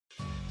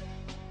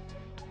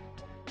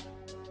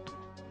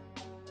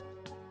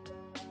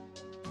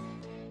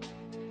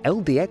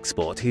LD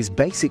Export is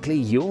basically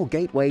your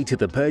gateway to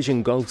the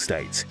Persian Gulf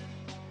states.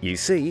 You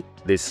see,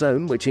 this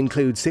zone, which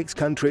includes 6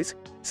 countries,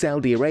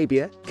 Saudi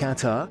Arabia,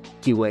 Qatar,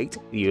 Kuwait,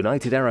 the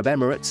United Arab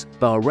Emirates,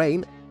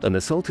 Bahrain, and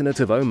the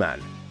Sultanate of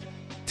Oman.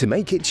 To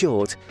make it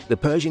short, the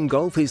Persian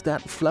Gulf is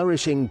that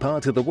flourishing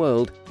part of the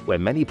world where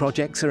many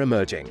projects are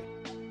emerging.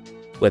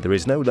 Where there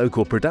is no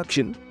local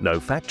production, no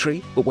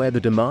factory, but where the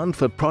demand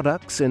for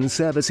products and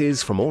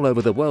services from all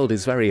over the world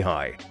is very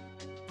high.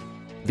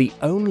 The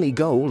only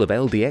goal of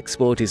LD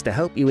Export is to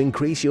help you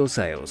increase your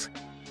sales.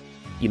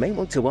 You may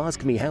want to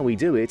ask me how we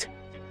do it,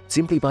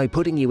 simply by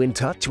putting you in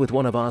touch with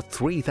one of our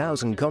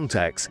 3,000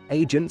 contacts,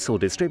 agents or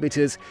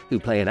distributors who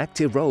play an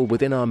active role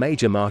within our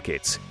major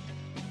markets.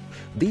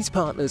 These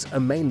partners are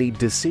mainly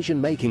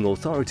decision-making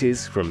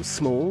authorities from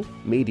small,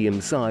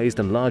 medium-sized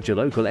and larger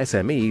local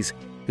SMEs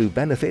who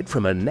benefit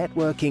from a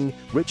networking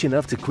rich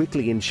enough to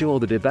quickly ensure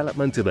the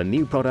development of a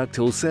new product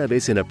or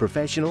service in a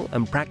professional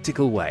and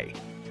practical way.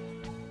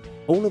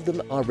 All of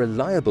them are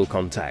reliable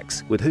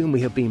contacts with whom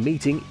we have been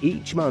meeting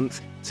each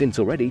month since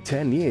already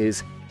 10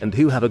 years and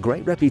who have a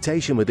great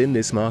reputation within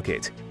this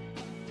market.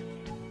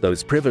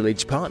 Those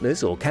privileged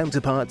partners, or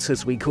counterparts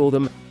as we call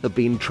them, have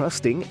been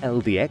trusting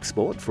LD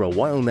Export for a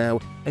while now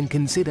and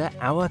consider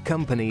our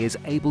company is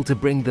able to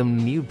bring them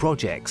new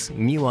projects,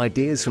 new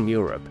ideas from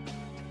Europe.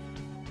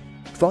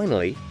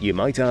 Finally, you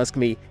might ask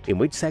me, in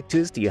which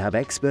sectors do you have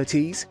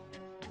expertise?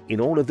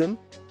 In all of them?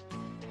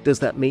 Does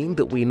that mean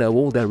that we know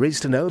all there is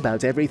to know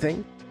about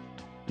everything?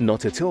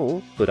 Not at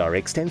all, but our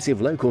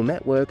extensive local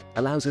network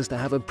allows us to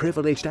have a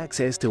privileged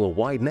access to a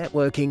wide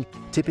networking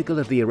typical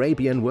of the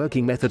Arabian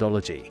working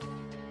methodology.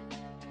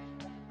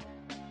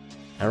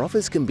 Our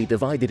offers can be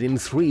divided in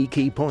 3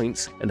 key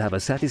points and have a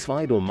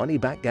satisfied or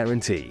money-back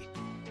guarantee.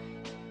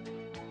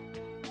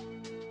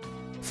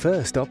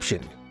 First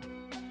option.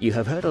 You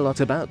have heard a lot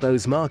about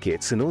those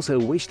markets and also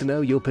wish to know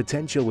your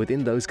potential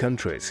within those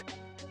countries.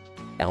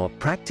 Our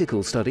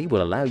practical study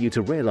will allow you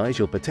to realize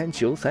your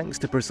potential thanks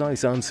to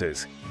precise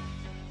answers.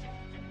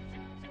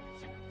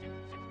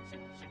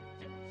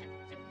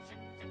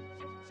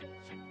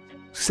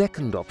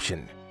 Second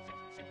option.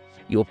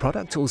 Your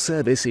product or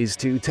service is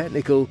too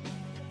technical.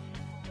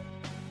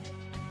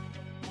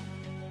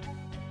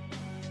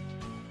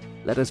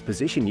 Let us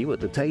position you at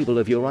the table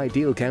of your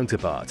ideal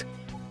counterpart.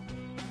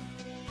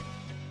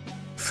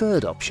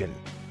 Third option.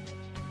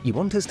 You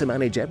want us to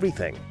manage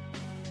everything.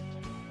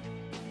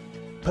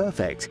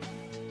 Perfect.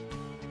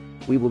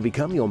 We will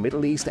become your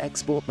Middle East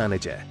export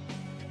manager.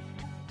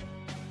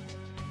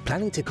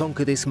 Planning to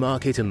conquer this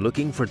market and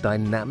looking for a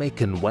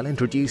dynamic and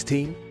well-introduced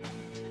team?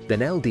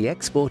 Then LD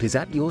Export is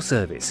at your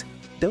service.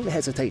 Don't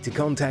hesitate to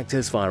contact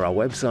us via our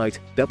website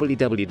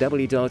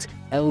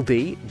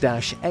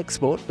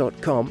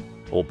www.ld-export.com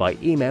or by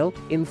email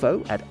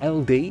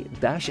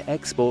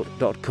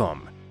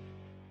info@ld-export.com.